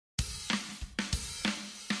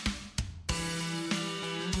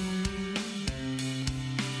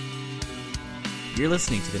You're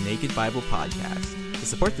listening to the Naked Bible Podcast. To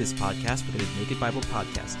support this podcast, go to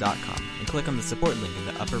nakedbiblepodcast.com and click on the support link in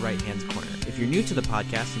the upper right-hand corner. If you're new to the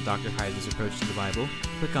podcast and Dr. Heiser's approach to the Bible,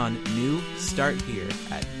 click on New Start Here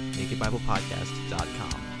at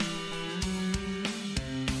nakedbiblepodcast.com.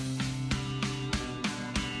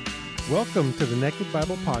 Welcome to the Naked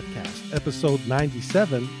Bible Podcast, episode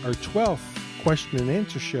 97, our 12th question and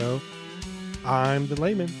answer show. I'm the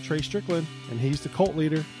layman, Trey Strickland, and he's the cult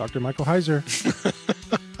leader, Dr. Michael Heiser.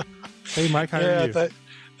 Hey, Mike, how are you?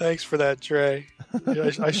 Thanks for that, Trey.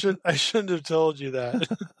 I shouldn't have told you that.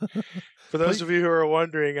 For those of you who are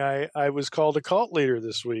wondering, I was called a cult leader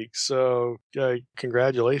this week, so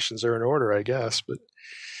congratulations are in order, I guess. But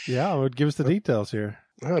yeah, give us the details here.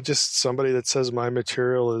 Just somebody that says my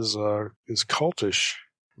material is cultish,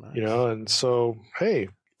 nice. And so, hey,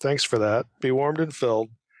 thanks for that. Be warmed and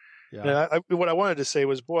filled. Yeah. And what I wanted to say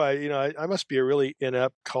was, boy, I must be a really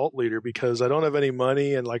inept cult leader because I don't have any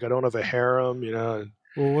money and I don't have a harem,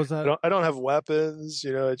 Well, was that? I don't have weapons,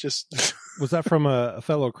 It just was that from a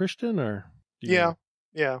fellow Christian or? Yeah.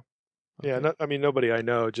 Okay. Nobody I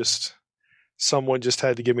know. Just someone just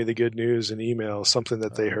had to give me the good news in email, something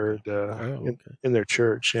that they heard in their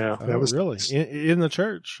church. Yeah, that was really in the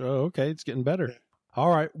church. Oh, okay, it's getting better. Yeah.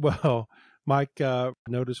 All right. Well, Mike,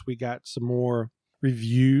 notice we got some more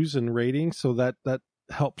reviews and ratings, so that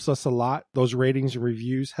helps us a lot. Those ratings and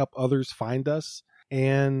reviews help others find us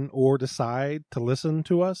and or decide to listen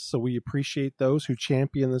to us. So we appreciate those who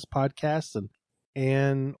champion this podcast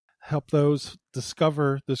and help those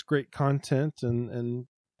discover this great content. And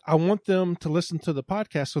I want them to listen to the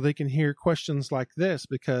podcast so they can hear questions like this,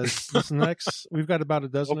 because this next we've got about a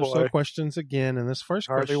dozen or so questions again. And this first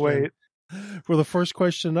Hardly question. Wait. Well, the first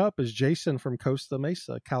question up is Jason from Costa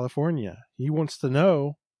Mesa, California. He wants to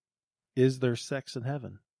know, is there sex in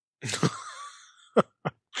heaven? That's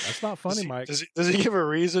not funny, Mike. Does he give a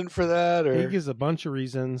reason for that? Or? He gives a bunch of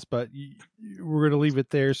reasons, but we're going to leave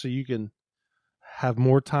it there so you can have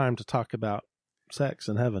more time to talk about sex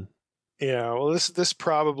in heaven. Yeah, well, this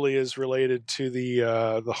probably is related to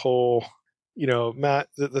the whole, Matt,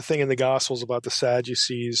 the thing in the Gospels about the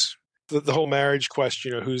Sadducees. The whole marriage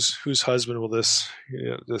question, whose husband will this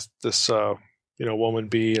woman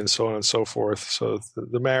be, and so on and so forth. So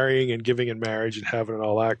the marrying and giving in marriage and heaven and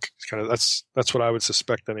all that kind of that's what I would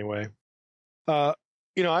suspect anyway. When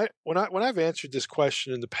I've answered this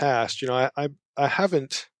question in the past, I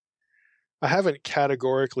haven't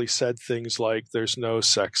categorically said things like there's no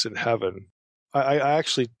sex in heaven. I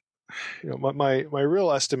actually, my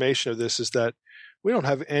real estimation of this is that we don't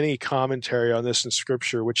have any commentary on this in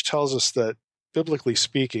Scripture, which tells us that, biblically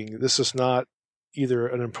speaking, this is not either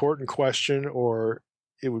an important question or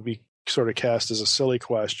it would be sort of cast as a silly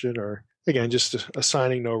question, or, again, just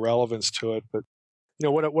assigning no relevance to it. But,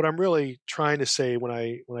 what I'm really trying to say when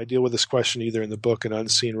I deal with this question, either in the book An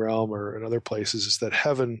Unseen Realm or in other places, is that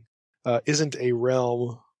heaven isn't a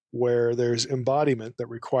realm where there's embodiment that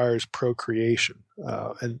requires procreation.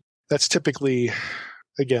 And that's typically,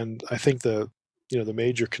 again, I think the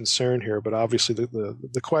major concern here, but obviously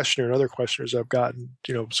the questioner and other questioners I've gotten,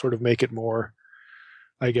 sort of make it more,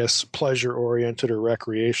 I guess, pleasure-oriented or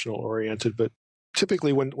recreational-oriented. But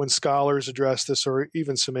typically when scholars address this, or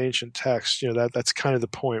even some ancient texts, that's kind of the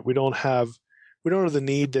point. We don't have the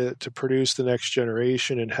need to produce the next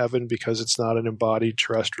generation in heaven because it's not an embodied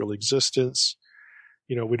terrestrial existence.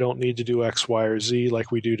 We don't need to do X, Y, or Z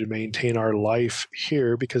like we do to maintain our life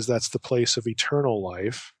here, because that's the place of eternal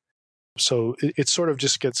life. So it sort of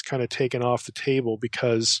just gets kind of taken off the table,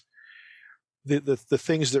 because the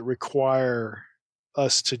things that require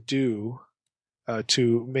us to do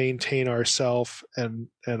to maintain ourselves and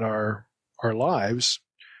our lives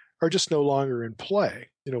are just no longer in play,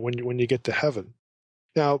 when you get to heaven.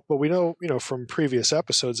 Now, but we know, from previous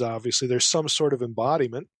episodes, obviously, there's some sort of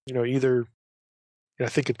embodiment, either, I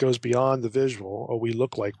think it goes beyond the visual, or we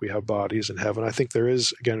look like we have bodies in heaven. I think there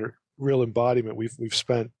is, again, real embodiment. We've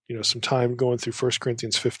spent some time going through 1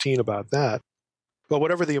 Corinthians 15 about that. But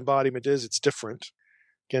whatever the embodiment is, it's different.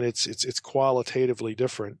 Again, it's qualitatively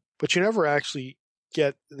different. But you never actually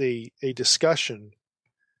get a discussion,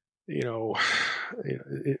 or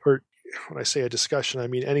when I say a discussion, I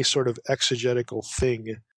mean any sort of exegetical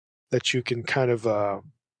thing that you can kind of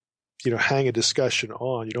hang a discussion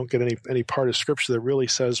on. You don't get any part of Scripture that really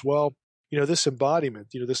says, well, this embodiment,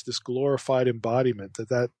 this glorified embodiment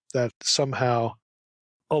that somehow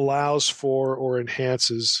allows for or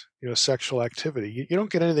enhances, sexual activity. You don't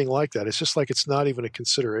get anything like that. It's just like it's not even a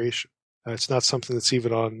consideration. It's not something that's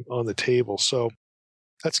even on the table. So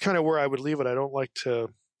that's kind of where I would leave it. I don't like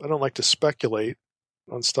to speculate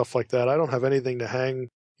on stuff like that. I don't have anything to hang,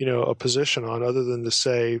 a position on other than to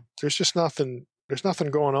say there's nothing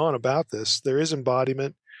going on about this. There is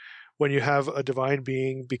embodiment. When you have a divine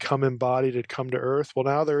being become embodied and come to earth, well,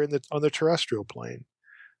 now they're on the terrestrial plane.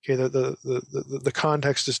 Okay, the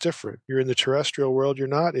context is different. You're in the terrestrial world. You're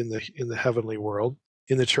not in the heavenly world.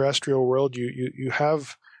 In the terrestrial world, you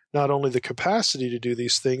have not only the capacity to do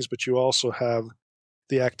these things, but you also have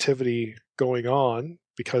the activity going on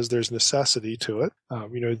because there's necessity to it.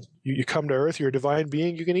 You come to earth. You're a divine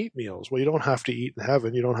being. You can eat meals. Well, you don't have to eat in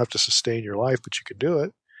heaven. You don't have to sustain your life, but you can do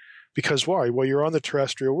it. Because why? Well, you're on the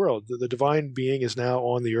terrestrial world. The divine being is now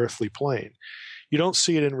on the earthly plane. You don't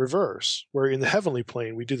see it in reverse, where in the heavenly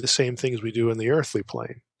plane, we do the same things we do in the earthly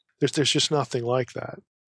plane. There's just nothing like that.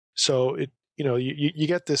 So you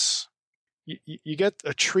get this, you get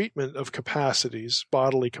a treatment of capacities,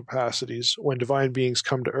 bodily capacities, when divine beings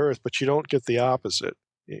come to earth, but you don't get the opposite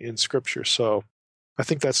in Scripture. So I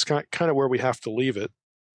think that's kind of where we have to leave it.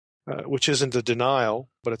 Which isn't a denial,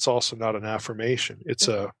 but it's also not an affirmation. It's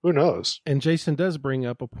who knows. And Jason does bring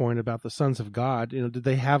up a point about the sons of God. Did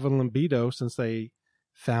they have a libido since they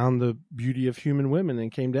found the beauty of human women and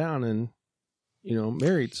came down and,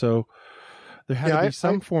 married? So there had to be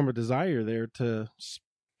some form of desire there to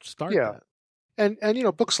start that. And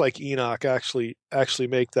books like Enoch actually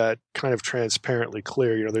make that kind of transparently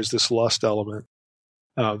clear. There's this lust element.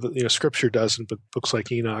 Scripture doesn't, but books like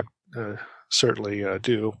Enoch certainly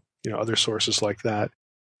do. Other sources like that.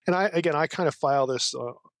 And I kind of file this,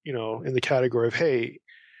 in the category of, hey,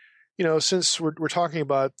 since we're talking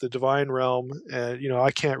about the divine realm, and,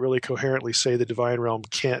 I can't really coherently say the divine realm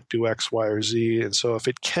can't do X, Y, or Z. And so if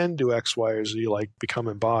it can do X, Y, or Z, like become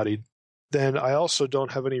embodied, then I also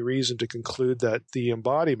don't have any reason to conclude that the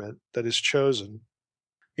embodiment that is chosen,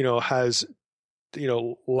 has,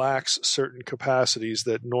 lacks certain capacities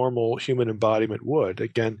that normal human embodiment would.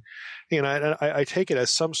 Again, I take it as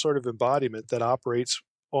some sort of embodiment that operates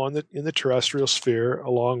in the terrestrial sphere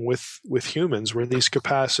along with humans, where these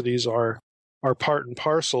capacities are part and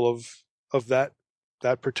parcel of that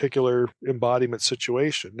particular embodiment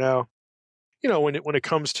situation. Now, when it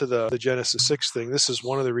comes to the Genesis 6 thing, this is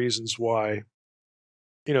one of the reasons why,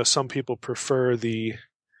 some people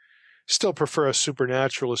still prefer a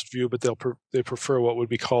supernaturalist view, but they prefer what would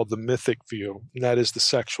be called the mythic view, and that is the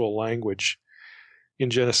sexual language in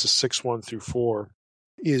Genesis 6:1-4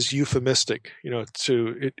 is euphemistic.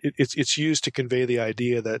 It's used to convey the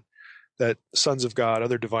idea that sons of God,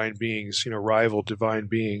 other divine beings, rival divine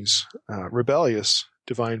beings, rebellious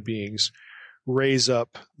divine beings, raise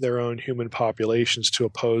up their own human populations to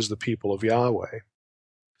oppose the people of Yahweh.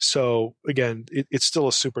 So again, it's still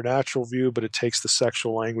a supernatural view, but it takes the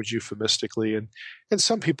sexual language euphemistically, and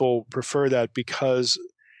some people prefer that because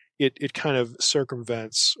it kind of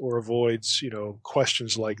circumvents or avoids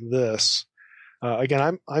questions like this.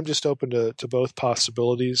 Again, I'm just open to both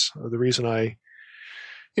possibilities. The reason I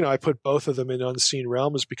put both of them in unseen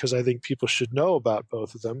realm is because I think people should know about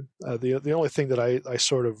both of them. The only thing that I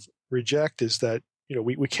sort of reject is that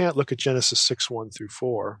we can't look at Genesis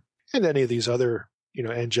 6:1-4 and any of these other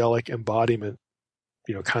angelic embodiment,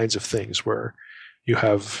 kinds of things where you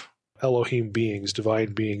have Elohim beings,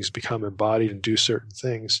 divine beings become embodied and do certain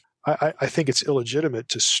things. I think it's illegitimate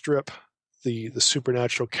to strip the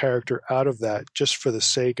supernatural character out of that just for the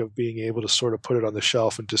sake of being able to sort of put it on the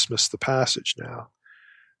shelf and dismiss the passage now,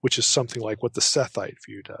 which is something like what the Sethite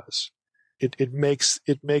view does. It makes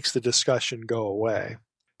the discussion go away,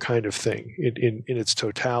 kind of thing, in its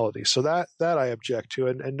totality. So that I object to,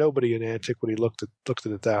 and nobody in antiquity looked at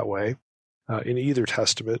it that way in either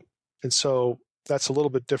testament. And so that's a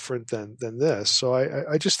little bit different than this. So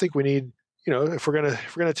I just think we need, if we're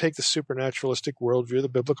gonna take the supernaturalistic worldview, the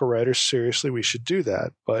biblical writers seriously, we should do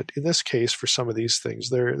that. But in this case, for some of these things,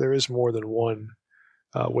 there is more than one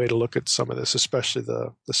way to look at some of this, especially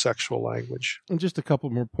the sexual language. And just a couple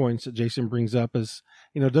more points that Jason brings up is,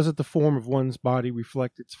 doesn't the form of one's body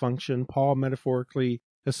reflect its function? Paul metaphorically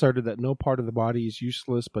asserted that no part of the body is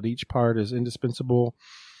useless, but each part is indispensable.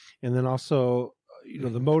 And then also,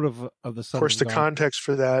 the motive of the Son of God. Of course, the context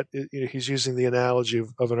for that, he's using the analogy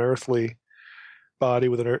of an earthly body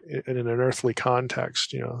in an earthly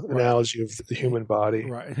context, analogy of the human body.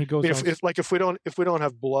 Right. And he goes if we don't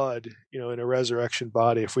have blood, in a resurrection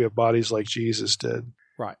body, if we have bodies like Jesus did,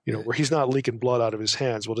 right, where he's not leaking blood out of his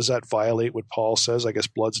hands, well, does that violate what Paul says? I guess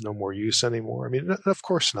blood's no more use anymore. I mean, of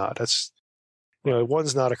course not. That's,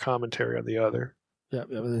 one's not a commentary on the other. Yeah.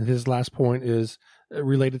 And his last point is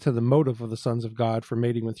related to the motive of the sons of God for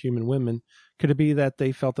mating with human women. Could it be that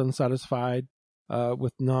they felt unsatisfied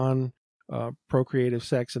with procreative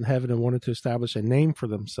sex in heaven and wanted to establish a name for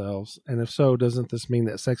themselves? And if so, doesn't this mean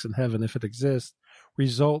that sex in heaven, if it exists,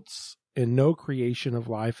 results in no creation of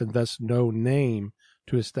life and thus no name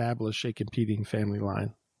to establish a competing family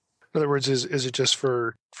line. In other words, is it just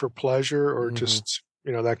for pleasure or Mhm. just,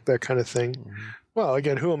 that kind of thing? Mhm. Well,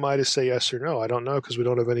 again, who am I to say yes or no? I don't know, because we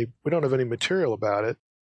don't have any material about it.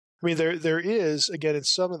 I mean, there is, again, in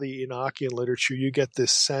some of the Enochian literature, you get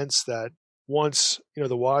this sense that once,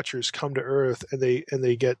 the Watchers come to Earth and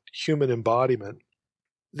they get human embodiment,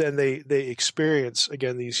 then they experience,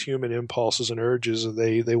 again, these human impulses and urges, and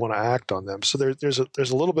they want to act on them. So there's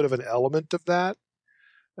a little bit of an element of that,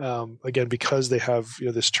 again, because they have,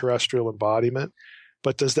 this terrestrial embodiment.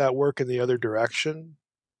 But does that work in the other direction?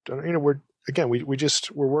 We're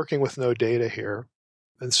working with no data here.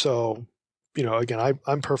 And so, again,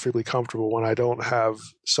 I'm perfectly comfortable when I don't have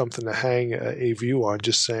something to hang a view on,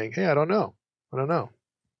 just saying, hey, I don't know.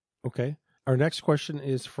 Okay. Our next question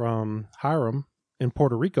is from Hiram in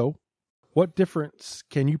Puerto Rico. What difference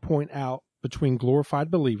can you point out between glorified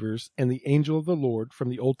believers and the angel of the Lord from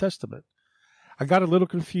the Old Testament? I got a little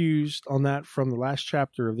confused on that from the last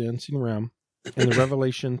chapter of the Unseen Realm and the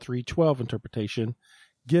Revelation 3:12 interpretation,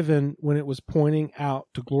 given when it was pointing out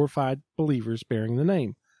to glorified believers bearing the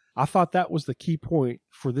name. I thought that was the key point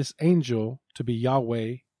for this angel to be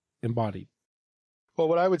Yahweh embodied. Well,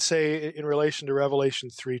 what I would say in relation to Revelation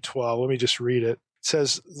 3:12, let me just read it. It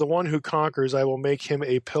says, "The one who conquers, I will make him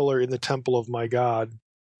a pillar in the temple of my God.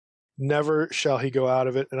 Never shall he go out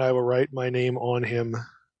of it, and I will write my name on him.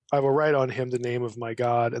 I will write on him the name of my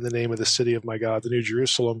God and the name of the city of my God, the New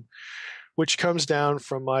Jerusalem, which comes down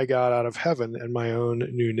from my God out of heaven, and my own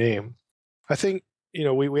new name." I think,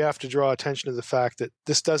 we have to draw attention to the fact that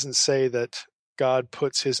this doesn't say that God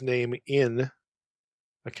puts his name in,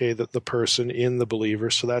 the person, in the believer.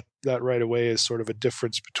 So that right away is sort of a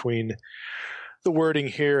difference between the wording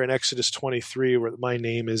here in Exodus 23, where my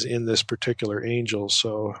name is in this particular angel.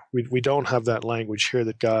 So we don't have that language here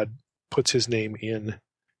that God puts his name in,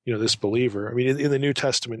 this believer. I mean, in the New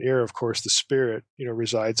Testament era, of course, the Spirit,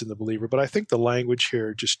 resides in the believer. But I think the language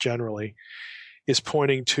here just generally is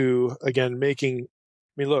pointing to, again,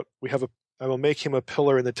 look, I will make him a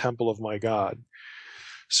pillar in the temple of my God.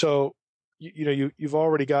 So, you've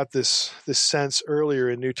already got this sense earlier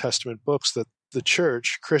in New Testament books that the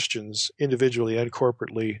church, Christians, individually and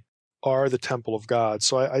corporately, are the temple of God.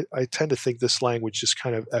 So I tend to think this language just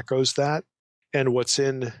kind of echoes that. And what's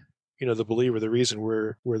in, the believer, the reason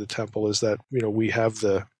we're the temple is that, we have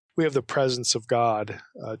the presence of God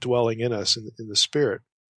dwelling in us in the Spirit.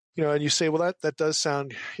 And you say, well, that does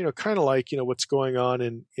sound, kind of like, what's going on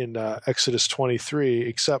in Exodus 23,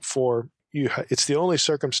 except for it's the only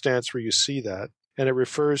circumstance where you see that. And it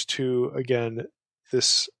refers to, again,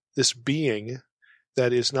 this being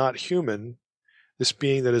that is not human, this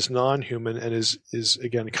being that is non-human and is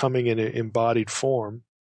again coming in an embodied form,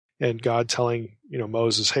 and God telling,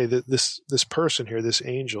 Moses, hey, this person here, this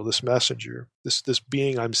angel, this messenger, this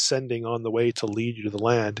being I'm sending on the way to lead you to the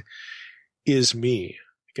land is me.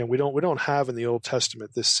 Again, we don't have in the Old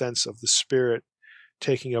Testament this sense of the Spirit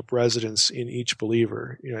taking up residence in each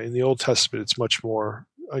believer. In the Old Testament, it's much more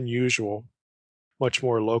unusual, much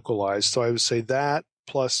more localized. So I would say that,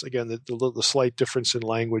 plus, again, the slight difference in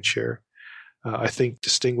language here, I think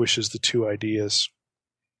distinguishes the two ideas.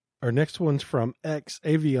 Our next one's from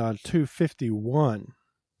Avion 251.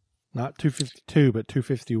 Not 252, but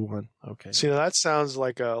 251. Okay. See, now that sounds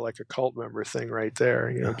like a cult member thing right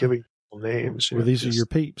there, giving people names. Well, these are your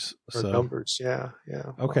peeps. Or so. numbers, yeah.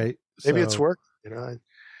 Okay. Well, maybe it's working,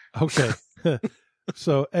 Okay.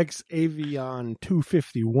 So Avion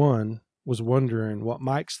 251 was wondering what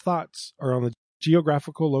Mike's thoughts are on the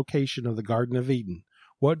geographical location of the Garden of Eden.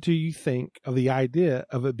 What do you think of the idea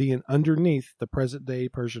of it being underneath the present-day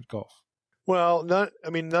Persian Gulf? Well, none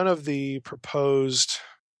of the proposed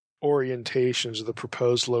orientations or the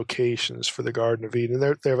proposed locations for the Garden of Eden,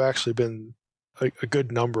 there have actually been a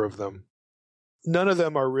good number of them. None of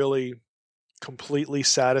them are really completely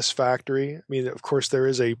satisfactory. I mean, of course, there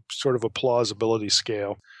is a sort of a plausibility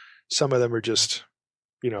scale. Some of them are just,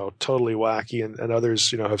 totally wacky, and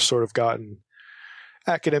others, have sort of gotten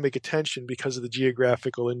academic attention because of the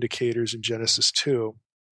geographical indicators in Genesis 2.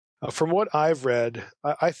 From what I've read,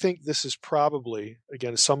 I think this is probably,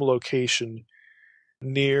 again, some location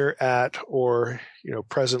near, at, or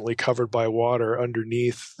presently covered by water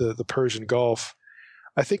underneath the Persian Gulf.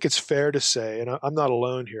 I think it's fair to say, and I'm not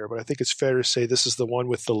alone here, but I think it's fair to say this is the one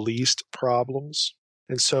with the least problems.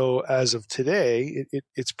 And so as of today,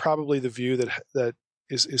 it's probably the view that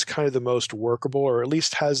is kind of the most workable, or at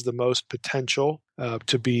least has the most potential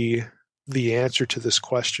to be the answer to this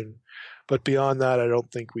question. But beyond that, I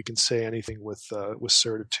don't think we can say anything with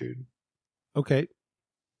certitude. Okay.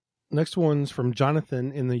 Next one's from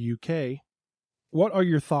Jonathan in the UK. What are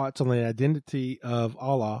your thoughts on the identity of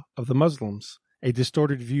Allah of the Muslims? A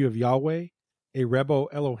distorted view of Yahweh, a rebel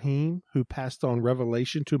Elohim who passed on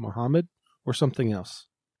revelation to Muhammad, or something else?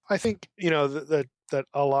 I think, that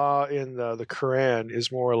Allah in the Quran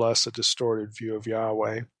is more or less a distorted view of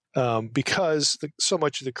Yahweh, because so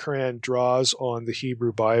much of the Quran draws on the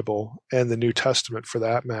Hebrew Bible and the New Testament for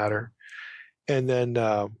that matter, and then,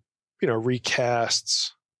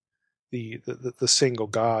 recasts the single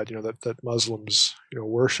God, that Muslims,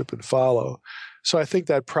 worship and follow. So I think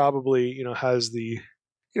that probably, has the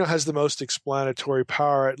most explanatory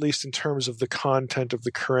power, at least in terms of the content of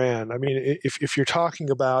the Quran. I mean, if you're talking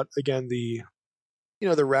about, again, the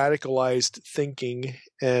radicalized thinking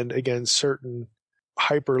and, again, certain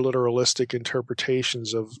hyper-literalistic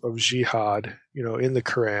interpretations of jihad, in the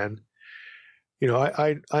Quran,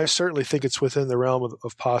 I certainly think it's within the realm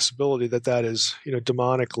of possibility that is,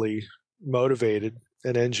 demonically motivated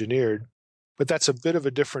and engineered. But that's a bit of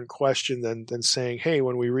a different question than saying, hey,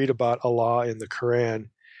 when we read about Allah in the Quran,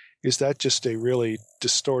 is that just a really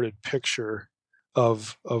distorted picture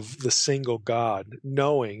of the single God,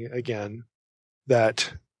 knowing, again,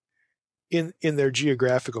 that in their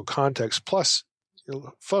geographical context, plus,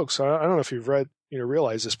 folks, I don't know if you've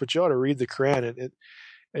realize this, but you ought to read the Quran.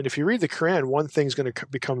 And if you read the Quran, one thing's going to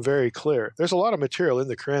become very clear. There's a lot of material in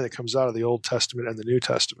the Quran that comes out of the Old Testament and the New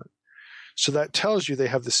Testament. So that tells you they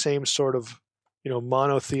have the same sort of,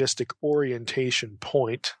 monotheistic orientation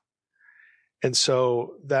point. And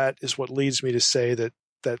so that is what leads me to say that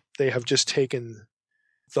they have just taken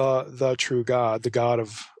the true God, the God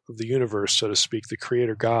of the universe, so to speak, the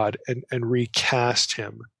creator God, and recast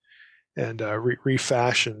him and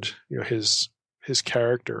refashioned, his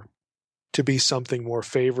character to be something more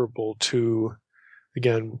favorable to,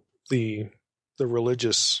 again, the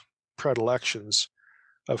religious predilections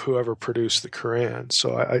of whoever produced the Quran.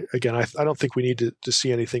 So I don't think we need to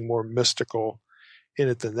see anything more mystical in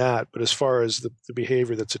it than that. But as far as the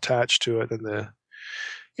behavior that's attached to it and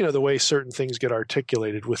the way certain things get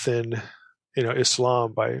articulated within,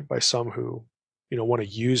 Islam by some who, want to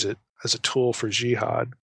use it as a tool for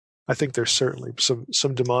jihad, I think there's certainly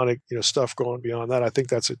some demonic, stuff going beyond that. I think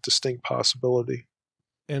that's a distinct possibility.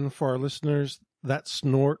 And for our listeners, that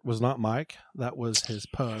snort was not Mike. That was his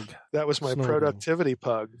pug. That was my snorting. Productivity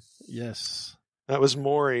pug. Yes. That was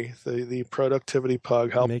Maury, the productivity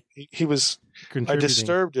pug. He was. I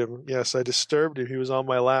disturbed him. Yes, I disturbed him. He was on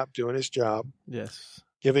my lap doing his job. Yes.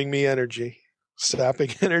 Giving me energy, sapping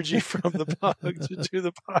energy from the pug to do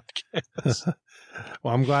the podcast.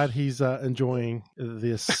 Well, I'm glad he's enjoying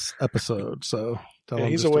this episode. So tell him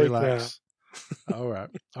he's just awake to relax. Now.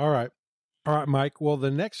 All right, Mike. Well, the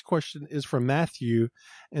next question is from Matthew,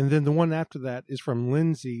 and then the one after that is from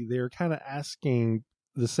Lindsay. They're kind of asking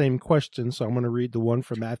the same question, so I'm going to read the one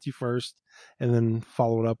from Matthew first, and then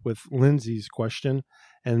follow it up with Lindsay's question.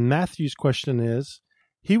 And Matthew's question is,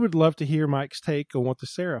 he would love to hear Mike's take on what the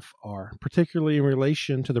seraph are, particularly in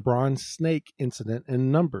relation to the bronze snake incident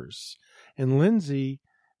in Numbers. And Lindsay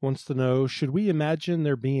wants to know, should we imagine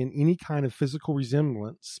there being any kind of physical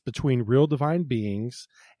resemblance between real divine beings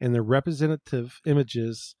and the representative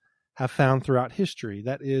images have found throughout history?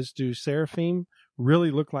 That is, do seraphim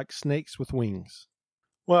really look like snakes with wings?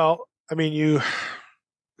 Well, I mean,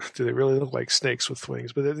 do they really look like snakes with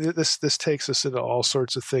wings? But this takes us into all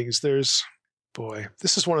sorts of things. This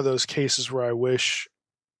is one of those cases where I wish,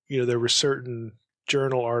 there were certain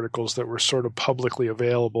journal articles that were sort of publicly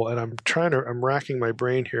available, and I'm racking my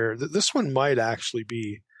brain here. This one might actually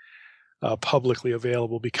be publicly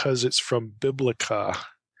available because it's from Biblica.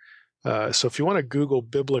 So if you want to Google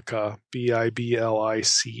Biblica,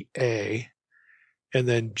 Biblica, and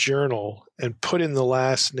then journal, and put in the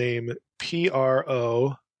last name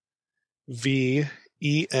Provvencal,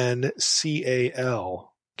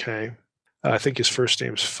 okay? I think his first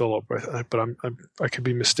name's Philip, but I could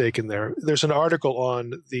be mistaken there. There's an article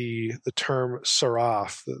on the term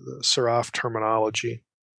seraph, the seraph terminology.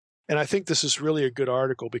 And I think this is really a good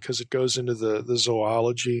article because it goes into the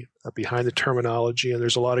zoology behind the terminology, and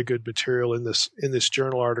there's a lot of good material in this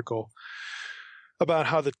journal article about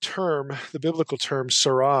how the biblical term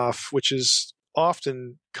seraph, which is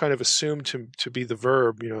often kind of assumed to be the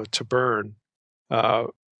verb, to burn,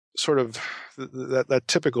 sort of that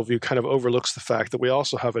typical view kind of overlooks the fact that we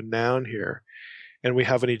also have a noun here, and we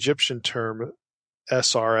have an Egyptian term,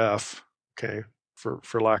 SRF, okay,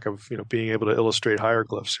 for lack of being able to illustrate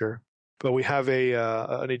hieroglyphs here. But we have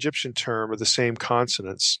an Egyptian term of the same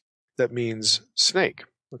consonants that means snake,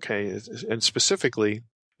 okay, and specifically,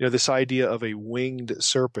 this idea of a winged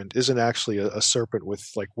serpent isn't actually a serpent with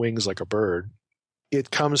like wings like a bird. it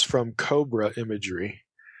comes from cobra imagery,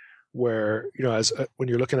 where, when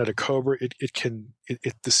you're looking at a cobra,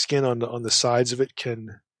 the skin on the sides of it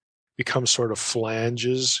can become sort of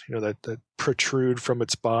flanges, that protrude from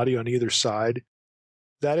its body on either side.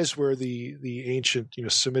 That is where the ancient,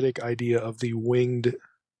 Semitic idea of the winged,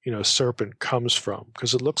 serpent comes from,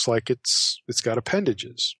 because it looks like it's got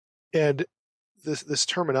appendages. And this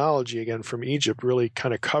terminology, again, from Egypt really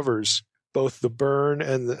kind of covers both the burn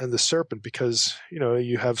and the serpent, because,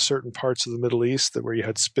 you have certain parts of the Middle East where you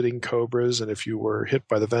had spitting cobras, and if you were hit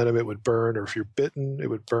by the venom, it would burn, or if you're bitten, it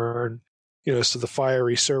would burn. So the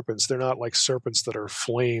fiery serpents, they're not like serpents that are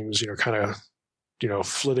flames, kind of,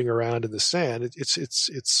 flitting around in the sand.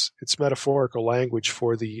 It's metaphorical language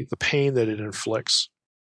for the pain that it inflicts.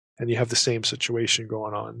 And you have the same situation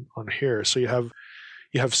going on here. So you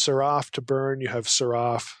have seraph to burn, you have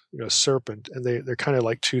seraph, serpent, and they're kind of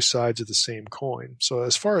like two sides of the same coin. So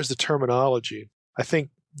as far as the terminology, I think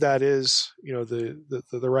that is,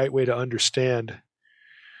 the right way to understand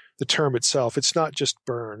the term itself. It's not just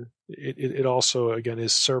burn. It also, again,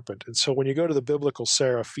 is serpent. And so when you go to the biblical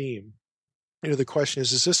seraphim, the question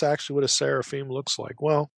is this actually what a seraphim looks like?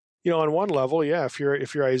 Well, on one level, yeah, if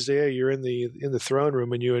you're Isaiah, you're in the throne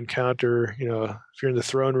room and you encounter, if you're in the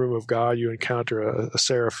throne room of God, you encounter a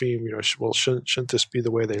seraphim, well, shouldn't this be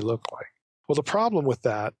the way they look like? Well, the problem with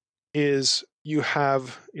that is you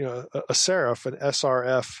have, a seraph, an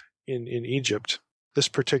SRF in Egypt. This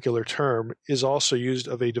particular term is also used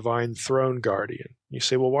of a divine throne guardian. You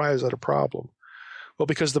say, well, why is that a problem? Well,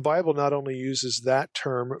 because the Bible not only uses that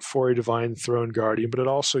term for a divine throne guardian, but it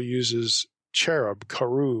also uses cherub,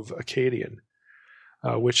 karuv, Akkadian,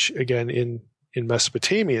 which again in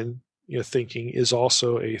Mesopotamian thinking is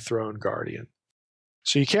also a throne guardian.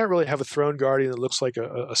 So you can't really have a throne guardian that looks like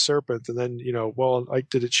a serpent, and then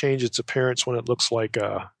did it change its appearance when it looks like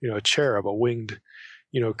a cherub, a winged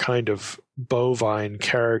kind of bovine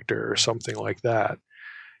character or something like that,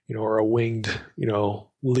 or a winged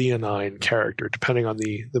leonine character, depending on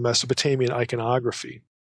the Mesopotamian iconography.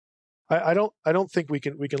 I don't think we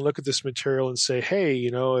can look at this material and say, hey,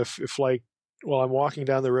 if like, well, I'm walking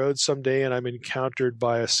down the road someday and I'm encountered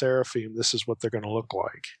by a seraphim, this is what they're going to look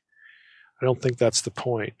like. I don't think that's the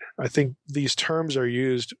point. I think these terms are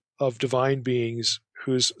used of divine beings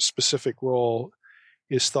whose specific role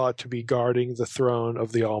is thought to be guarding the throne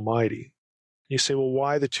of the Almighty. You say, well,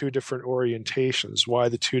 why the two different orientations? Why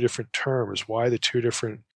the two different terms? Why the two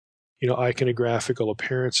different, iconographical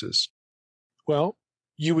appearances? Well,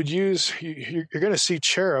 you would use, you're going to see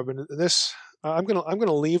cherub, and this, I'm going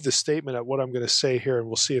to leave the statement at what I'm going to say here, and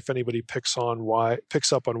we'll see if anybody picks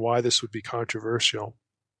up on why this would be controversial.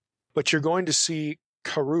 But you're going to see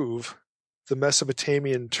karuv, the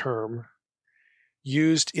Mesopotamian term,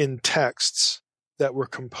 used in texts that were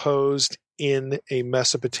composed in a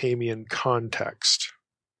Mesopotamian context,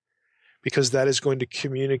 because that is going to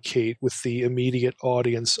communicate with the immediate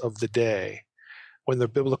audience of the day. When the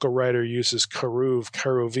biblical writer uses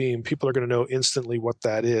keruvim, people are going to know instantly what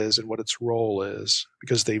that is and what its role is,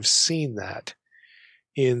 because they've seen that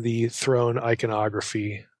in the throne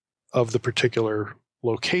iconography of the particular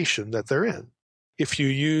location that they're in. If you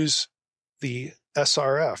use the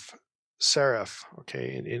SRF, seraph,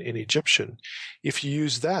 in Egyptian, if you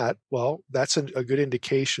use that, well, that's a good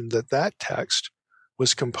indication that text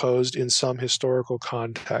was composed in some historical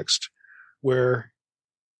context where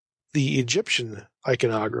the Egyptian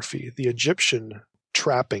iconography, the Egyptian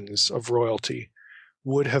trappings of royalty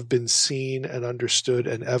would have been seen and understood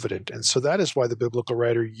and evident. And so that is why the biblical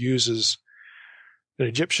writer uses an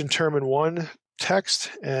Egyptian term in one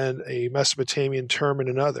text and a Mesopotamian term in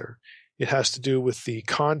another. It has to do with the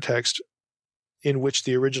context in which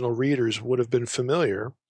the original readers would have been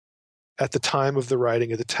familiar at the time of the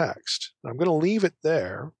writing of the text. I'm going to leave it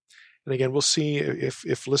there. And again, we'll see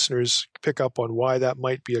if listeners pick up on why that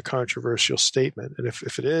might be a controversial statement. And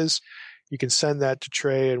if it is, you can send that to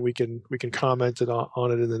Trey and we can comment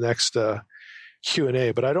on it in the next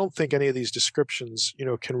Q&A. But I don't think any of these descriptions,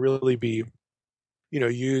 can really be,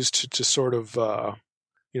 used to sort of,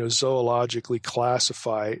 zoologically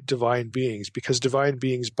classify divine beings, because divine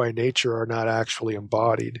beings by nature are not actually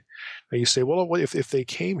embodied. Now you say, well, if they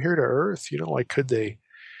came here to earth, could they,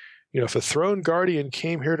 if a throne guardian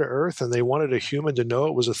came here to earth and they wanted a human to know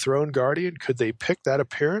it was a throne guardian, could they pick that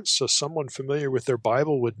appearance so someone familiar with their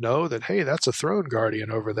Bible would know that, hey, that's a throne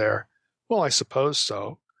guardian over there? Well, I suppose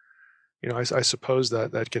so. I suppose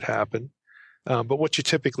that could happen. But what you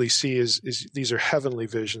typically see is these are heavenly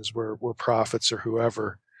visions where prophets or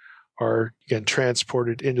whoever are, again,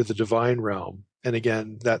 transported into the divine realm. And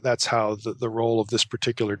again, that's how the role of this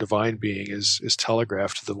particular divine being is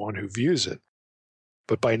telegraphed to the one who views it.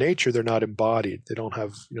 but by nature they're not embodied. They don't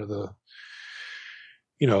have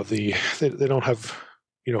they don't have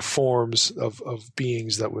forms of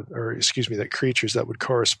beings that would, that creatures that would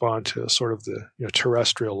correspond to sort of the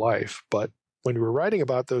terrestrial life. But when we're writing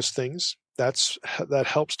about those things, that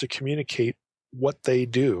helps to communicate what they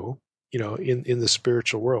do, in the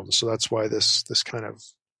spiritual world. So that's why this kind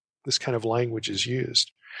of language is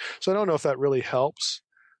used. So I don't know if that really helps,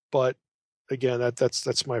 but again,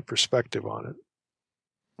 that's my perspective on it.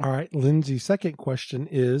 All right, Lindsay's second question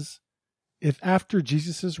is, if after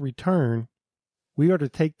Jesus' return, we are to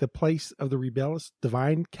take the place of the rebellious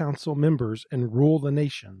divine council members and rule the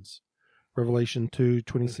nations, Revelation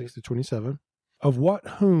 2:26-27, of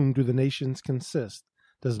whom do the nations consist?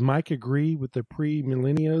 Does Mike agree with the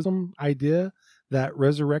premillennialism idea that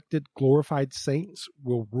resurrected, glorified saints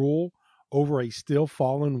will rule over a still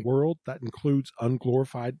fallen world that includes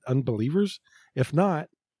unglorified unbelievers? If not,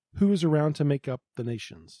 who is around to make up the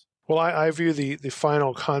nations? Well, I view the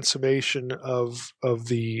final consummation of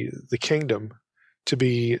the kingdom to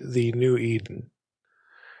be the new Eden,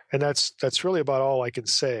 and that's really about all I can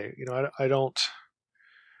say. I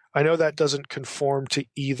know that doesn't conform to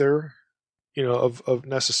either, of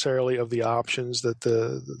necessarily of the options that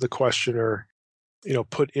the questioner,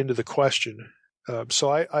 put into the question.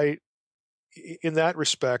 So I, in that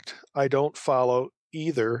respect, I don't follow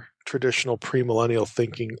either traditional premillennial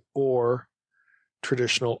thinking or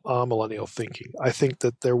traditional amillennial thinking. I think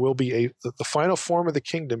that there will be the final form of the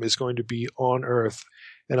kingdom is going to be on earth,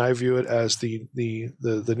 and I view it as the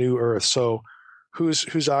new earth. So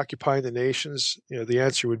who's occupying the nations? The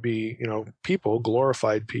answer would be, people,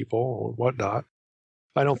 glorified people or whatnot.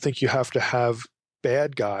 I don't think you have to have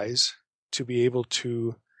bad guys to be able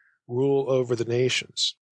to rule over the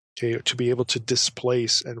nations, to be able to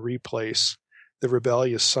displace and replace the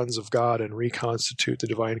rebellious sons of God and reconstitute the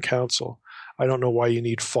divine council. I don't know why you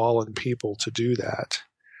need fallen people to do that.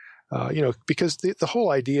 Because the whole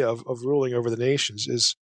idea of ruling over the nations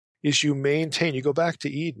is you maintain, you go back to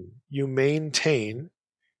Eden, you maintain,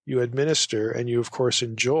 you administer, and you of course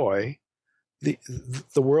enjoy the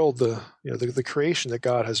world, the creation that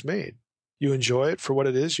God has made. You enjoy it for what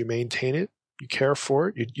it is, you maintain it, you care for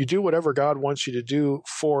it, you do whatever God wants you to do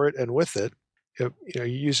for it and with it.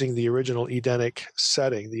 Using the original Edenic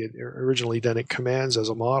setting, the original Edenic commands as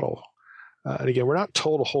a model. And again, we're not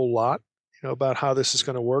told a whole lot, about how this is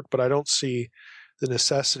going to work, but I don't see the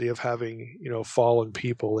necessity of having, fallen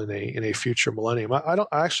people in a future millennium. I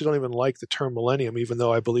actually don't even like the term millennium, even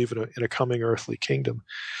though I believe in a coming earthly kingdom,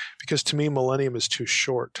 because to me, millennium is too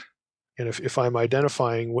short. And if I'm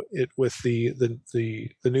identifying it with the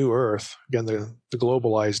new earth, again, the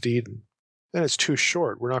globalized Eden, then it's too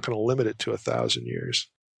short. We're not going to limit it to 1,000 years.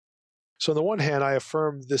 So on the one hand, I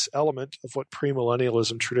affirm this element of what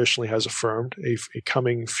premillennialism traditionally has affirmed, a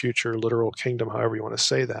coming future literal kingdom, however you want to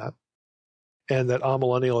say that, and that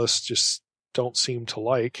amillennialists just don't seem to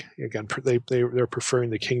like. Again, they're preferring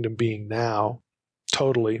the kingdom being now,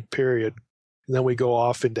 totally, period. And then we go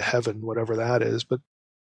off into heaven, whatever that is. But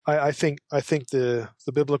I think the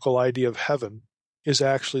biblical idea of heaven is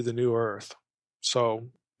actually the new earth. So,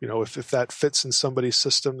 if that fits in somebody's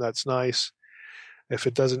system, that's nice. If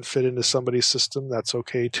it doesn't fit into somebody's system, that's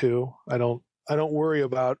okay too. I don't worry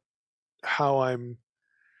about how I'm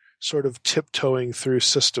sort of tiptoeing through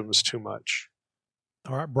systems too much.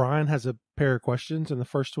 All right, Brian has a pair of questions, and the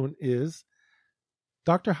first one is,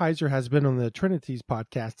 Dr. Heiser has been on the Trinities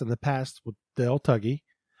podcast in the past with Dale Tuggy.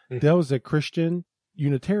 Mm-hmm. Dale is a Christian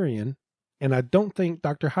Unitarian, and I don't think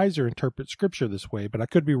Dr. Heiser interprets Scripture this way, but I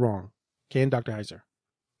could be wrong. Can Dr. Heiser?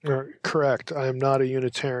 Correct. I am not a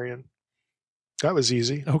Unitarian. That was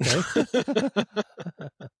easy. Okay.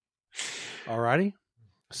 All righty.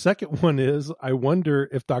 Second one is, I wonder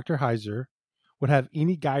if Dr. Heiser would have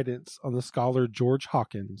any guidance on the scholar George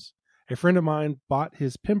Hawkins. A friend of mine bought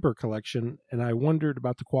his Pember collection, and I wondered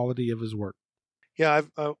about the quality of his work. Yeah,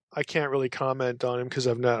 I can't really comment on him because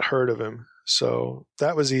I've not heard of him. So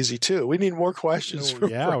that was easy too. We need more questions.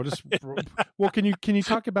 Well, can you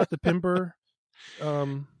talk about the Pember?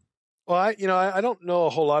 Well, I don't know a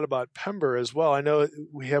whole lot about Pember as well. I know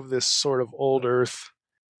we have this sort of old Earth,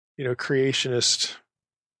 creationist,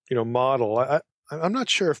 model. I'm not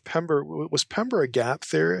sure if Pember was a gap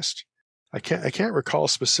theorist. I can't recall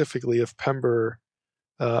specifically if Pember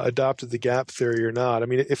adopted the gap theory or not. I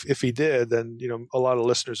mean, if he did, then a lot of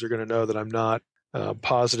listeners are going to know that I'm not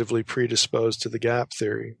positively predisposed to the gap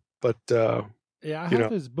theory. But I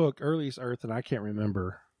have his book Earliest Earth, and I can't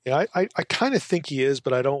remember. Yeah, I kind of think he is,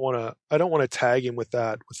 but I don't want to tag him with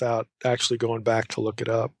that without actually going back to look it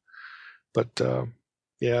up. But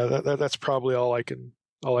that's probably all I can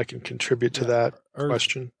all I can contribute to that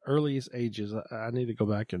question. Earliest ages. I need to go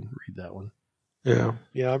back and read that one. Yeah.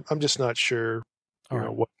 I'm just not sure,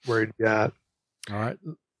 where he'd be at. All right.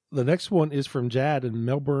 The next one is from Jad in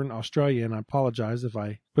Melbourne, Australia, and I apologize if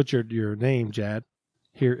I butchered your name, Jad.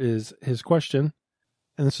 Here is his question,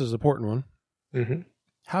 and this is an important one. Mm-hmm.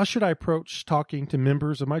 How should I approach talking to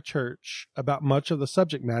members of my church about much of the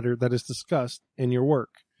subject matter that is discussed in your work?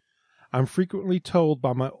 I'm frequently told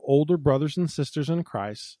by my older brothers and sisters in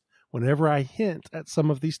Christ, whenever I hint at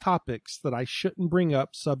some of these topics, that I shouldn't bring up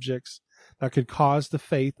subjects that could cause the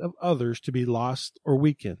faith of others to be lost or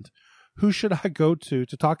weakened. Who should I go to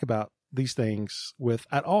talk about these things with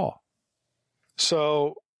at all?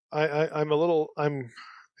 So I'm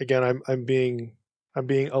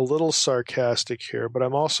being a little sarcastic here, but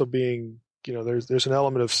I'm also being, there's an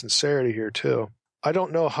element of sincerity here too. I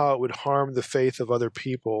don't know how it would harm the faith of other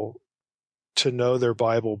people to know their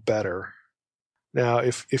Bible better. Now,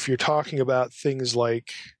 if you're talking about things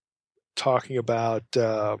like talking about,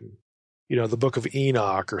 the book of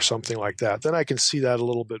Enoch or something like that, then I can see that a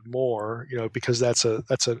little bit more, because that's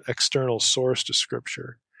an external source to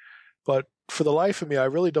Scripture. But for the life of me, I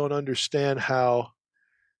really don't understand how,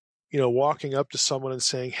 walking up to someone and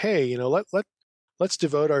saying, hey, let's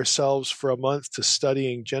devote ourselves for a month to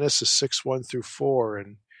studying Genesis 6:1-4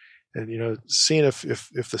 and seeing if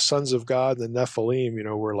the sons of God and the Nephilim,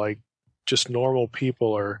 were like just normal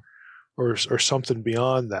people or something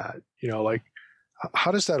beyond that.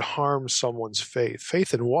 How does that harm someone's faith?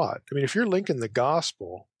 Faith in what? I mean, if you're linking the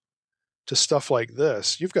gospel to stuff like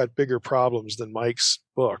this, you've got bigger problems than Mike's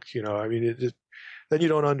book. Then you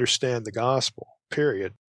don't understand the gospel,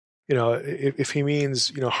 period. If he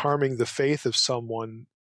means, harming the faith of someone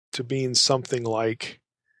to mean something like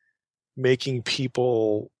making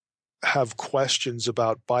people have questions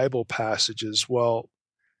about Bible passages, well,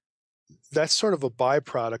 that's sort of a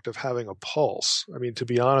byproduct of having a pulse. I mean, to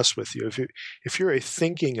be honest with you, if you're a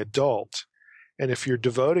thinking adult and if you're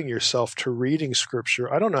devoting yourself to reading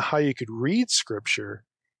Scripture, I don't know how you could read Scripture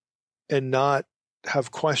and not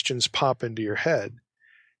have questions pop into your head.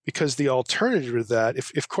 Because the alternative to that,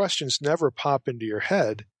 if questions never pop into your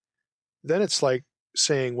head, then it's like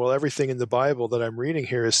saying, well, everything in the Bible that I'm reading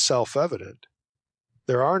here is self-evident.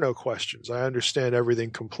 There are no questions. I understand everything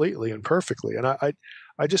completely and perfectly. And I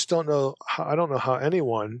just don't know. I don't know how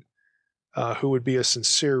anyone who would be a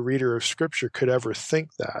sincere reader of Scripture could ever think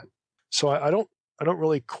that. So I don't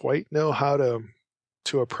really quite know how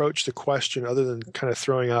to approach the question other than kind of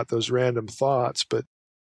throwing out those random thoughts. But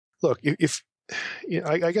look,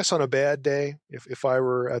 I guess on a bad day, if I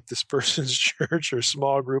were at this person's church or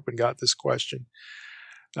small group and got this question,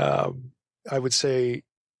 I would say,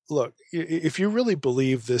 look, if you really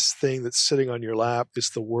believe this thing that's sitting on your lap is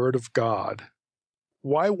the Word of God,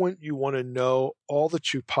 why wouldn't you want to know all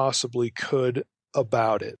that you possibly could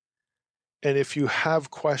about it? And if you have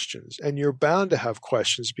questions, and you're bound to have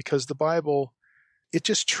questions because the Bible, it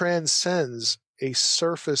just transcends a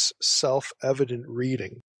surface self-evident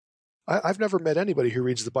reading. I've never met anybody who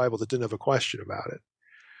reads the Bible that didn't have a question about it.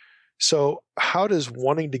 So how does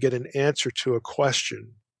wanting to get an answer to a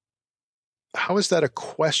question, how is that a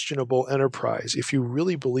questionable enterprise if you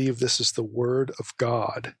really believe this is the Word of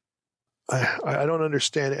God? I don't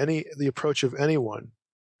understand the approach of anyone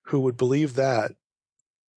who would believe that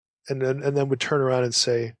and then would turn around and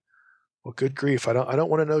say, well, good grief, I don't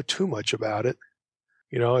want to know too much about it.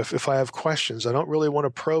 If I have questions, I don't really want to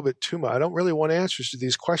probe it too much. I don't really want answers to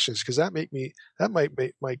these questions because that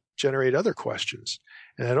might generate other questions.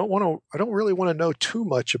 And I don't really want to know too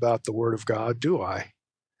much about the Word of God, do I?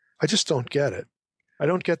 I just don't get it. I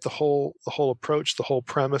don't get the whole approach, the whole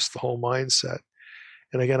premise, the whole mindset.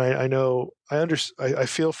 And again, I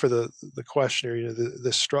feel for the questioner,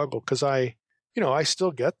 this struggle, because I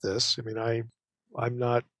still get this. I mean, I'm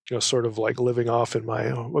not, sort of like living off in my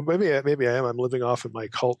own, well, maybe I am. I'm living off in my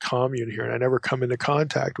cult commune here, and I never come into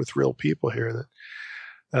contact with real people here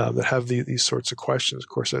that have these sorts of questions. Of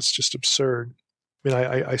course, that's just absurd. I mean,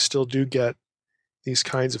 I still do get these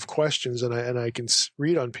kinds of questions, and I can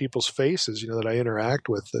read on people's faces, that I interact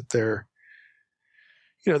with, that they're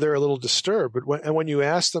a little disturbed. But when you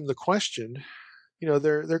ask them the question,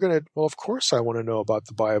 they're going to, well, of course I want to know about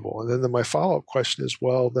the Bible. And then my follow-up question is,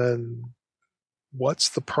 well, then what's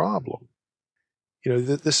the problem?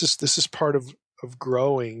 This is part of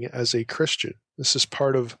growing as a Christian. This is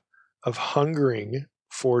part of hungering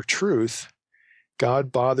for truth.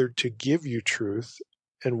 God bothered to give you truth,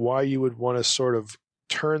 and why you would want to sort of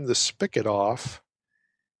turn the spigot off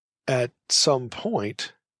at some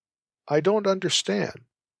point, I don't understand.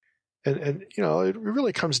 And it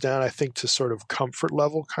really comes down, I think, to sort of comfort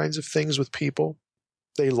level kinds of things with people.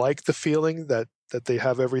 they like the feeling that they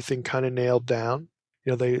have everything kind of nailed down.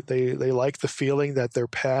 They like the feeling that their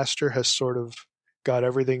pastor has sort of got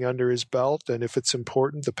everything under his belt, and if it's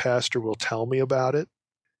important, the pastor will tell me about it.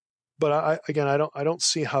 But I don't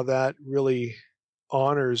see how that really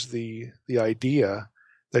honors the idea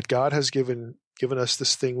that God has given us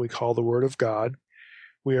this thing we call the Word of God.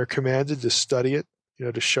 We are commanded to study it,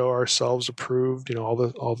 to show ourselves approved, all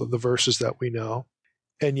the verses that we know.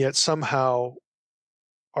 And yet somehow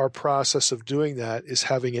our process of doing that is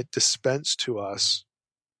having it dispensed to us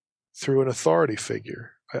through an authority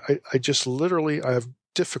figure. I just literally, I have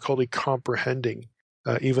difficulty comprehending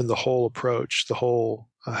even the whole approach, the whole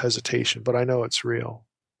hesitation, but I know it's real.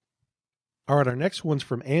 All right, our next one's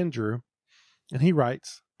from Andrew, and he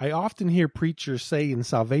writes, I often hear preachers say in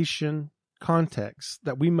salvation contexts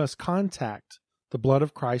that we must contact the blood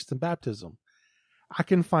of Christ in baptism. I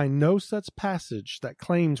can find no such passage that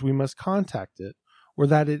claims we must contact it or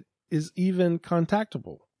that it is even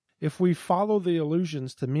contactable. If we follow the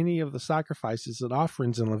allusions to many of the sacrifices and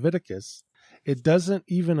offerings in Leviticus, it doesn't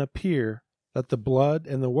even appear that the blood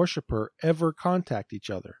and the worshiper ever contact each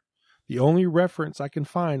other. The only reference I can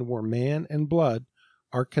find where man and blood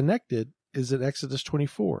are connected is in Exodus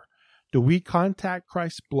 24. Do we contact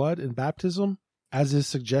Christ's blood in baptism, as is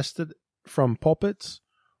suggested from pulpits,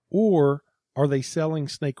 or are they selling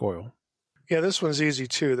snake oil? Yeah, this one's easy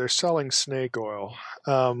too. They're selling snake oil.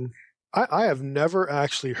 I have never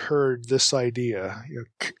actually heard this idea,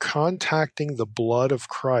 contacting the blood of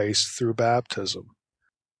Christ through baptism.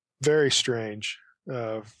 Very strange.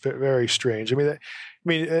 Very strange. I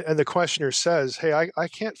mean, and the questioner says, "Hey, I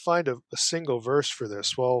can't find a single verse for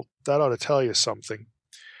this." Well, that ought to tell you something.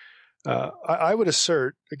 I would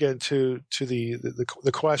assert again to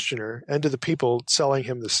the questioner and to the people selling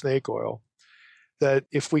him the snake oil that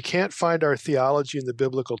if we can't find our theology in the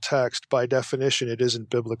biblical text, by definition, it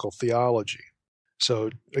isn't biblical theology.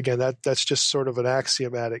 So again, that's just sort of an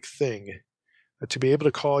axiomatic thing. To be able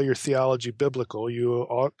to call your theology biblical, you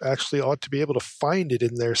ought to be able to find it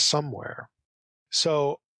in there somewhere.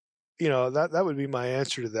 So, that would be my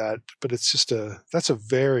answer to that. But it's just that's a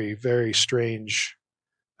very, very strange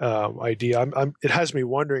idea. It has me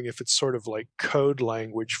wondering if it's sort of like code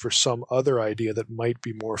language for some other idea that might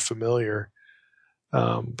be more familiar.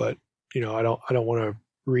 But I don't want to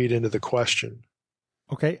read into the question.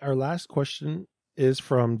 Okay, our last question is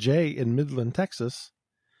from Jay in Midland, Texas.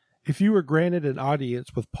 If you were granted an audience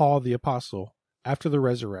with Paul the Apostle after the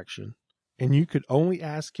resurrection, and you could only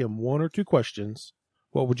ask him one or two questions,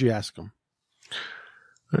 what would you ask him?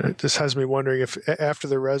 This has me wondering if after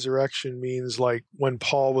the resurrection means like when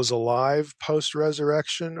Paul was alive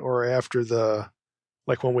post-resurrection, or after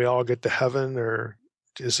like when we all get to heaven, or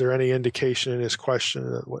is there any indication in his question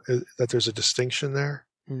that there's a distinction there?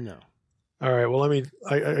 No. All right. Well,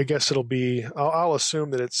 I guess it'll be, I'll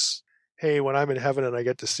assume that it's, hey, when I'm in heaven and I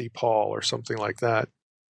get to see Paul or something like that.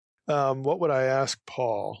 What would I ask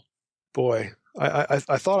Paul? Boy, I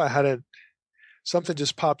thought I had something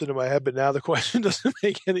just popped into my head, but now the question doesn't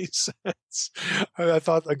make any sense. I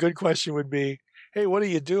thought a good question would be, hey, what are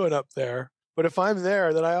you doing up there? But if I'm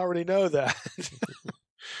there, then I already know that.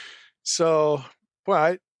 So,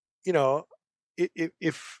 well,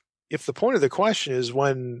 if the point of the question is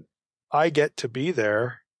when I get to be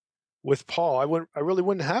there with Paul, I really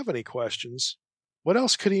wouldn't have any questions. What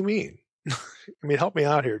else could he mean? I mean, help me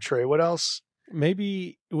out here, Trey. What else?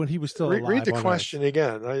 Maybe when he was still alive. Read the question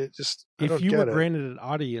again. If you were granted an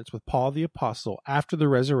audience with Paul the Apostle after the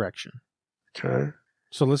resurrection. Okay.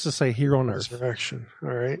 So let's just say here on earth. Resurrection. All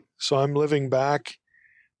right. So I'm living back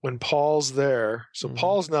when Paul's there. So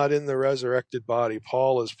Paul's not in the resurrected body.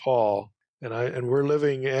 Paul is Paul, and we're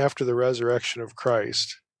living after the resurrection of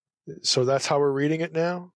Christ. So that's how we're reading it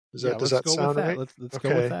now? Does that sound right? Let's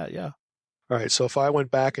go with that, yeah. All right, so if I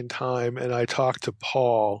went back in time and I talked to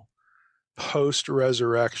Paul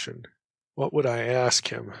post-resurrection, what would I ask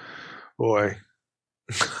him? Boy.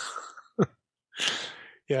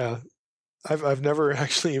 Yeah, I've never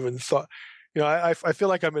actually even thought. I feel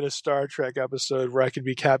like I'm in a Star Trek episode where I could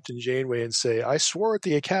be Captain Janeway and say, I swore at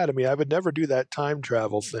the Academy I would never do that time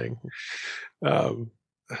travel thing. I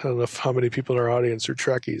don't know how many people in our audience are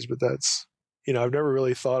Trekkies, but that's, I've never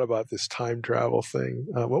really thought about this time travel thing.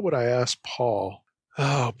 What would I ask Paul?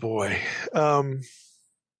 Oh, boy.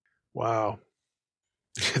 Wow.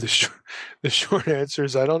 The short answer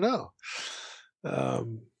is I don't know.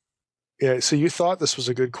 Yeah, so you thought this was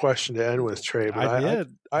a good question to end with, Trey, but I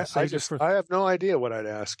did. I have no idea what I'd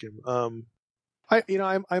ask him.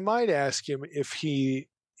 I might ask him if he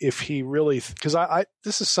really, because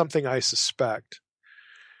this is something I suspect.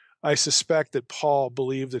 I suspect that Paul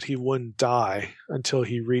believed that he wouldn't die until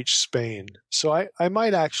he reached Spain. So I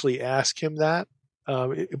might actually ask him that.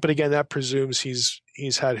 But again, that presumes he's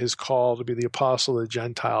had his call to be the apostle of the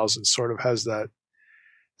Gentiles and sort of has that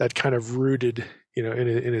kind of rooted,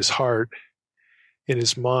 in his heart, in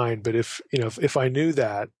his mind. But if I knew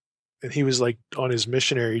that, and he was like on his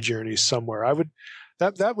missionary journey somewhere,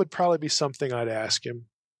 that would probably be something I'd ask him,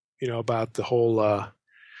 about the whole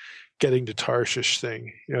getting to Tarshish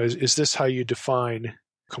thing. Is this how you define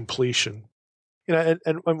completion?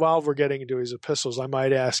 And while we're getting into his epistles, I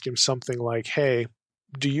might ask him something like, hey,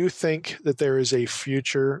 do you think that there is a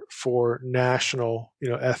future for national,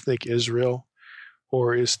 ethnic Israel?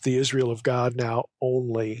 Or is the Israel of God now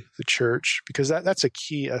only the church? Because that's a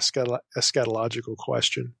key eschatological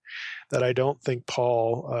question that I don't think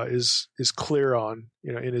Paul is clear on,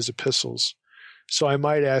 in his epistles. So I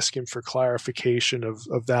might ask him for clarification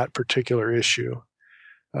of that particular issue.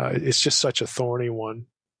 It's just such a thorny one.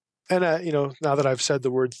 And now that I've said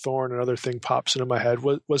the word thorn, another thing pops into my head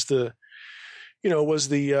was the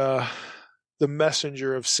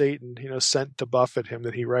messenger of Satan, sent to buffet him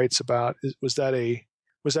that he writes about. Was that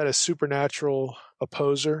a supernatural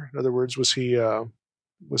opposer? In other words, was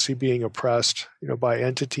he being oppressed, by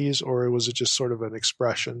entities, or was it just sort of an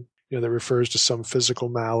expression, that refers to some physical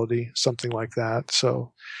malady, something like that?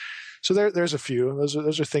 So there's a few.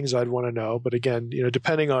 Those are things I'd want to know. But again,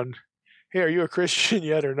 depending on, hey, are you a Christian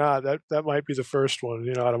yet or not? That might be the first one,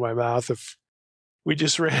 out of my mouth if we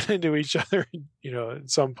just ran into each other, in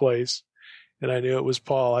some place, and I knew it was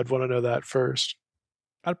Paul. I'd want to know that first.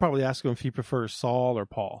 I'd probably ask him if he prefers Saul or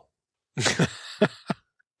Paul.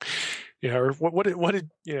 Or what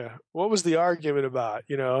was the argument about,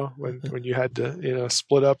 when you had to,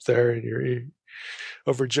 split up there and you're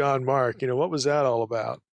over John Mark, what was that all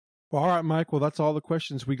about? Well, all right, Mike. Well, that's all the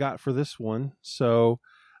questions we got for this one. So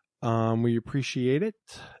we appreciate it.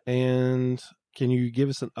 And can you give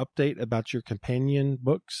us an update about your companion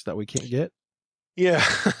books that we can't get? Yeah.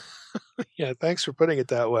 Yeah, thanks for putting it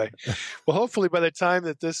that way. Well, hopefully by the time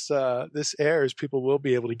that this airs, people will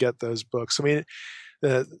be able to get those books. I mean,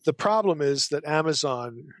 the problem is that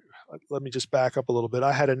Amazon, let me just back up a little bit.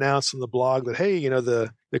 I had announced on the blog that, hey,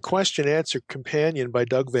 the question answer companion by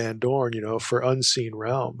Doug Van Dorn, for Unseen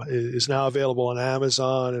Realm is now available on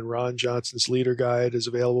Amazon, and Ron Johnson's Leader Guide is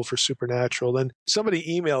available for Supernatural. Then somebody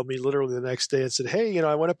emailed me literally the next day and said, hey,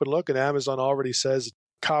 I went up and looked, and Amazon already says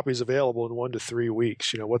copies available in 1 to 3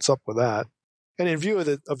 weeks. What's up with that? And in view of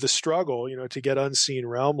the struggle, to get Unseen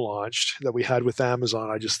Realm launched that we had with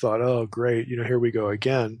Amazon, I just thought, oh, great, here we go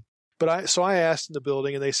again. But I asked in the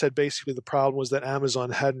building, and they said basically the problem was that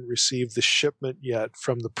Amazon hadn't received the shipment yet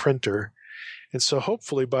from the printer. And so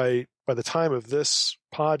hopefully by the time of this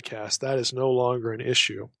podcast, that is no longer an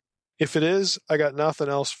issue. If it is, I got nothing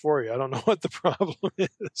else for you. I don't know what the problem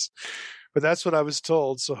is, but that's what I was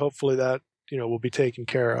told. So hopefully that, will be taken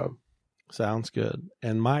care of. Sounds good.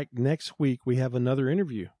 And Mike, next week we have another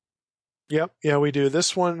interview. Yep. Yeah, we do.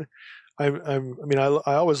 This one, I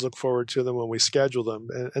always look forward to them when we schedule them,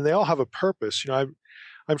 and they all have a purpose. I'm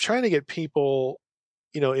trying to get people,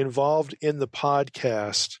 involved in the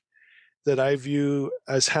podcast that I view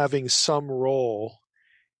as having some role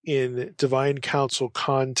in Divine Counsel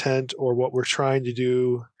content or what we're trying to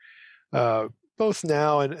do, both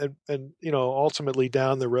now and ultimately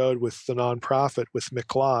down the road with the nonprofit with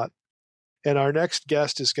McLott. And our next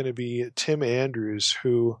guest is going to be Tim Andrews,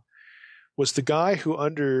 who was the guy who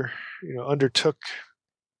undertook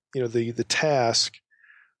the task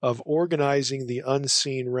of organizing the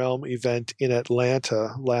Unseen Realm event in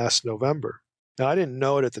Atlanta last November. Now, I didn't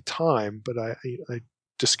know it at the time, but I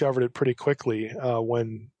discovered it pretty quickly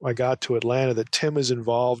when I got to Atlanta that Tim is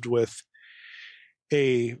involved with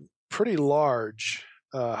a pretty large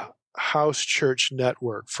house church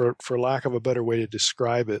network, for lack of a better way to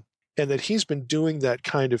describe it, and that he's been doing that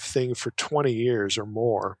kind of thing for 20 years or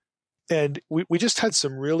more. And we just had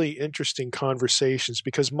some really interesting conversations,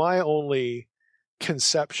 because my only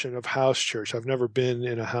conception of house church, I've never been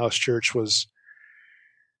in a house church, was,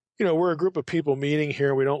 we're a group of people meeting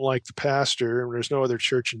here. We don't like the pastor, and there's no other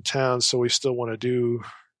church in town, so we still want to do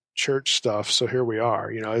church stuff. So here we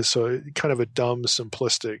are, so kind of a dumb,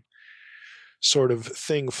 simplistic sort of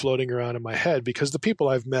thing floating around in my head, because the people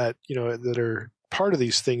I've met, that are part of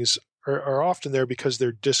these things are often there because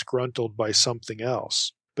they're disgruntled by something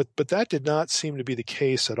else. But that did not seem to be the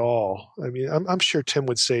case at all. I mean, I'm sure Tim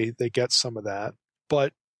would say they get some of that.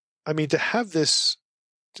 But I mean, to have this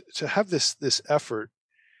effort,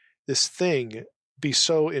 this thing be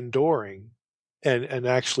so enduring and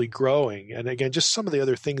actually growing, and again, just some of the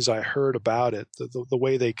other things I heard about it, the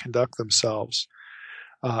way they conduct themselves,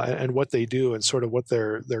 and what they do and sort of what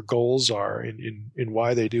their goals are in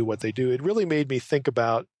why they do what they do. It really made me think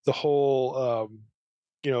about the whole,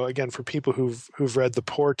 again, for people who've read The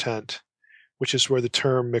Portent, which is where the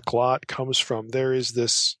term miklat comes from. There is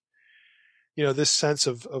this, this sense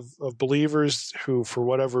of believers who, for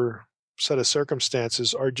whatever set of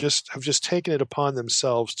circumstances, have just taken it upon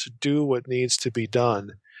themselves to do what needs to be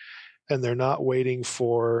done. And they're not waiting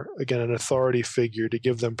for, again, an authority figure to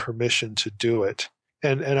give them permission to do it.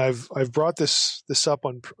 And I've brought this up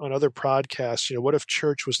on other podcasts. What if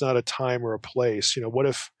church was not a time or a place? What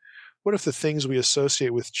if the things we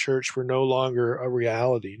associate with church were no longer a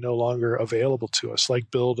reality, no longer available to us,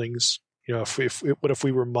 like buildings? What if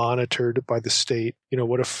we were monitored by the state?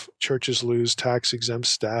 What if churches lose tax exempt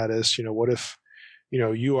status? What if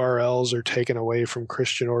URLs are taken away from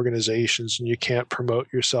Christian organizations and you can't promote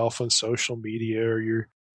yourself on social media, or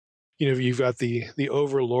you've got the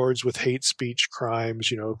overlords with hate speech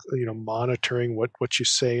crimes, monitoring what you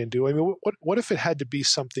say and do. I mean, what if it had to be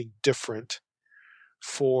something different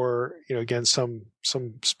for, again, some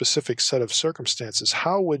specific set of circumstances?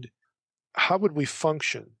 How would we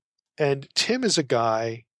function? And Tim is a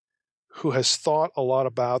guy who has thought a lot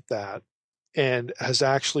about that and has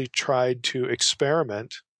actually tried to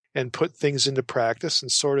experiment and put things into practice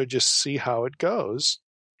and sort of just see how it goes.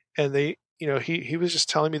 And he was just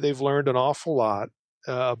telling me they've learned an awful lot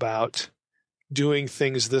about doing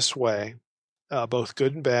things this way, both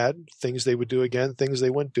good and bad, things they would do again, things they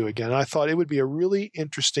wouldn't do again. And I thought it would be a really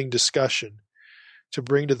interesting discussion to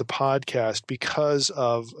bring to the podcast because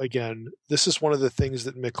of, again, this is one of the things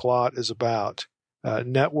that miklat is about,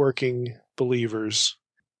 networking believers,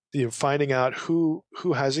 finding out who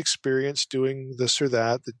has experience doing this or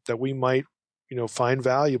that we might, find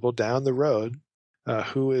valuable down the road,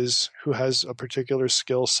 who has a particular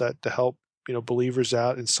skill set to help, believers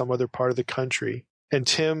out in some other part of the country. And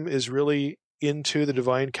Tim is really into the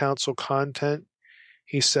Divine Counsel content.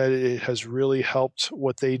 He said it has really helped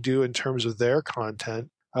what they do in terms of their content,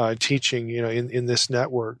 teaching, in this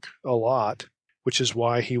network a lot, which is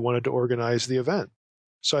why he wanted to organize the event.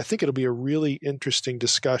 So I think it'll be a really interesting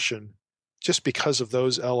discussion just because of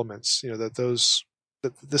those elements, that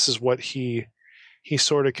this is what he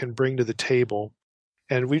sort of can bring to the table.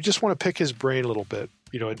 And we just want to pick his brain a little bit,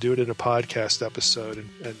 and do it in a podcast episode.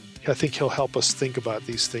 And I think he'll help us think about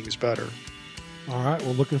these things better. All right.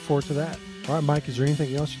 Well, looking forward to that. All right, Mike, is there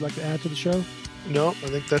anything else you'd like to add to the show? No, I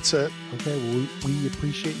think that's it. Okay. Well, we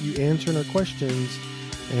appreciate you answering our questions,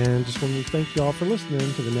 and just want to thank you all for listening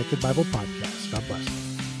to the Naked Bible Podcast. God bless.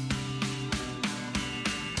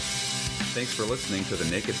 Thanks for listening to the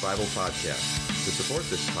Naked Bible Podcast. To support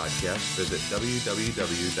this podcast, visit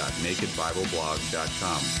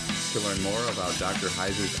www.nakedbibleblog.com. To learn more about Dr.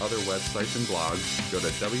 Heiser's other websites and blogs, go to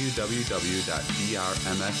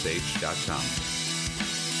www.drmsh.com.